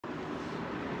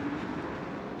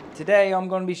Today I'm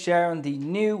going to be sharing the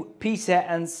new P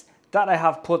settings that I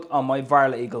have put on my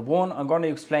Varla Eagle One. I'm going to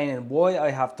be explaining why I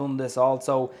have done this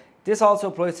also. This also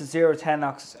applies to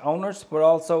 0-10 owners, but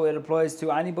also it applies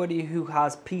to anybody who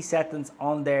has P settings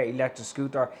on their electric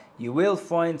scooter. You will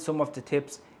find some of the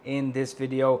tips in this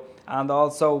video, and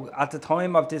also at the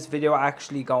time of this video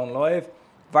actually going live,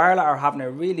 Varla are having a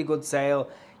really good sale.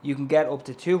 You can get up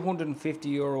to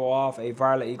 €250 off a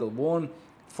Varla Eagle One,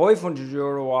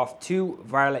 €500 off 2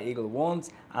 Varla Eagle Ones,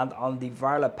 and on the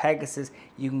Varla Pegasus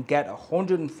you can get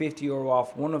 €150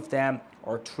 off one of them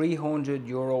or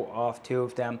 €300 off 2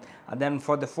 of them. And then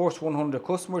for the first 100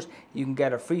 customers you can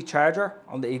get a free charger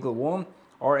on the Eagle One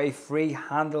or a free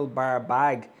handlebar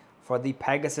bag for the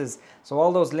Pegasus. So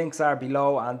all those links are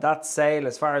below, and that sale,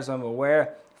 as far as I'm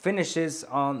aware, finishes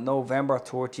on November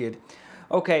 30th.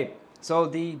 Okay, so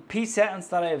the P settings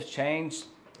that I have changed,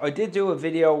 I did do a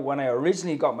video when I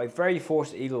originally got my very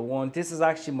first Eagle One. This is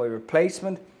actually my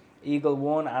replacement Eagle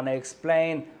One, and I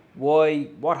explain why,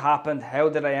 what happened, how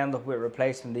did I end up with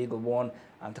replacement Eagle One.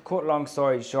 And to cut long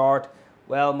story short,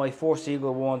 well, my first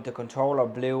Eagle One, the controller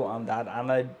blew on that,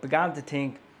 and I began to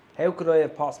think, how could I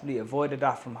have possibly avoided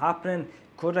that from happening?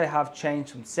 Could I have changed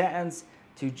some settings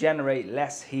to generate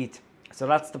less heat? So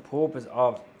that's the purpose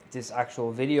of this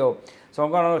actual video. So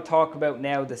I'm going to talk about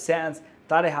now the settings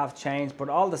that I have changed, but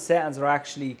all the settings are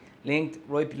actually linked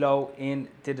right below in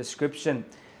the description.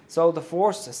 So the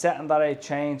first setting that I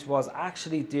changed was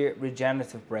actually the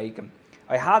regenerative braking.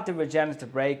 I had the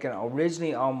regenerative braking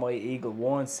originally on my Eagle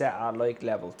One set at like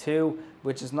level 2,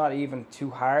 which is not even too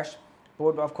harsh.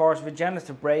 But of course,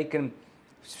 regenerative braking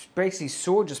basically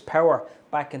surges power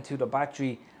back into the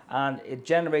battery, and it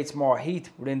generates more heat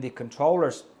within the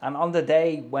controllers. And on the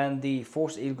day when the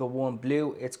first Eagle One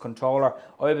blew its controller,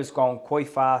 I was going quite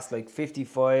fast, like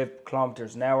 55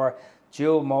 kilometers an hour,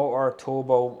 dual motor,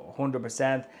 turbo,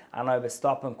 100%, and I was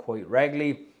stopping quite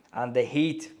regularly. And the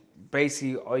heat,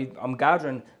 basically, I'm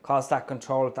gathering, caused that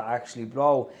controller to actually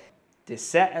blow. The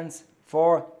settings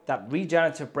for that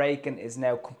regenerative braking is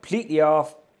now completely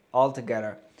off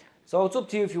altogether. So it's up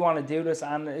to you if you want to do this,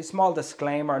 and a small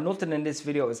disclaimer, nothing in this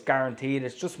video is guaranteed.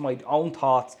 It's just my own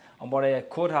thoughts on what I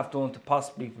could have done to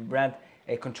possibly prevent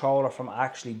a controller from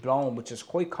actually blowing, which is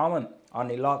quite common on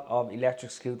a lot of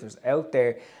electric scooters out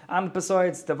there. And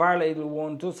besides, the Varla Eagle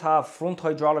One does have front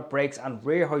hydraulic brakes and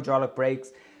rear hydraulic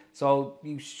brakes, so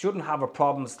you shouldn't have a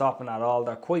problem stopping at all.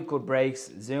 They're quite good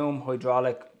brakes, zoom,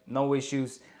 hydraulic, no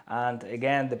issues. And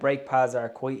again, the brake pads are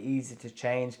quite easy to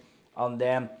change on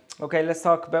them. Okay, let's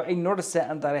talk about another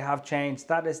setting that I have changed.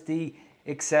 That is the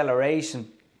acceleration.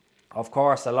 Of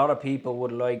course, a lot of people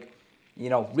would like, you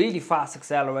know, really fast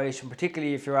acceleration,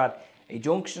 particularly if you're at a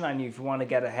junction and if you want to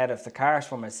get ahead of the cars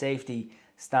from a safety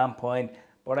standpoint.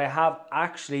 But I have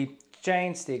actually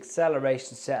changed the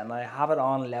acceleration setting. I have it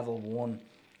on level 1.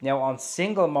 Now on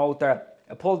single motor,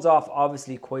 it pulls off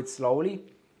obviously quite slowly,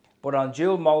 but on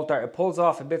dual motor, it pulls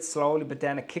off a bit slowly, but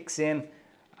then it kicks in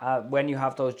when you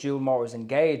have those dual motors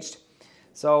engaged.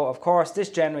 So of course this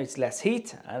generates less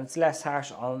heat and it's less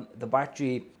harsh on the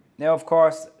battery. Now of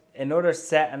course, another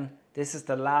setting, this is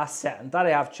the last setting that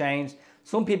I have changed.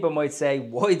 Some people might say,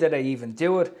 why did I even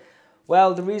do it?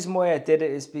 Well, the reason why I did it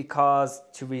is because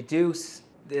to reduce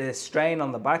the strain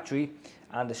on the battery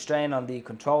and the strain on the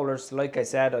controllers. Like I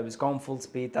said, I was going full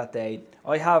speed that day.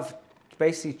 I have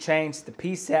basically changed the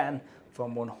P setting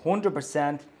from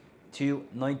 100% to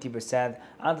 90%,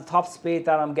 and the top speed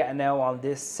that I'm getting now on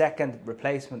this second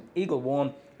replacement Eagle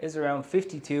One is around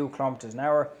 52 kilometers an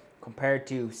hour compared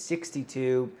to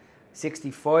 62,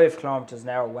 65 kilometers an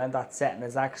hour when that setting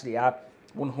is actually at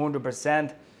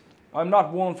 100%. I'm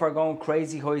not one for going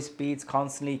crazy high speeds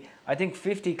constantly. I think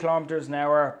 50 kilometers an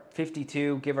hour,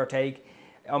 52 give or take,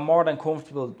 I'm more than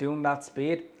comfortable doing that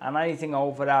speed, and anything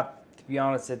over that, to be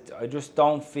honest, I just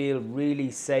don't feel really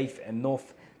safe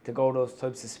enough to go those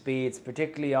types of speeds,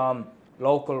 particularly on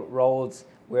local roads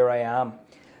where I am.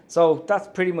 So that's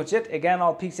pretty much it. Again,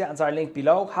 all P settings are linked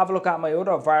below. Have a look at my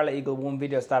other Varla Eagle One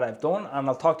videos that I've done, and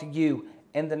I'll talk to you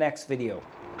in the next video.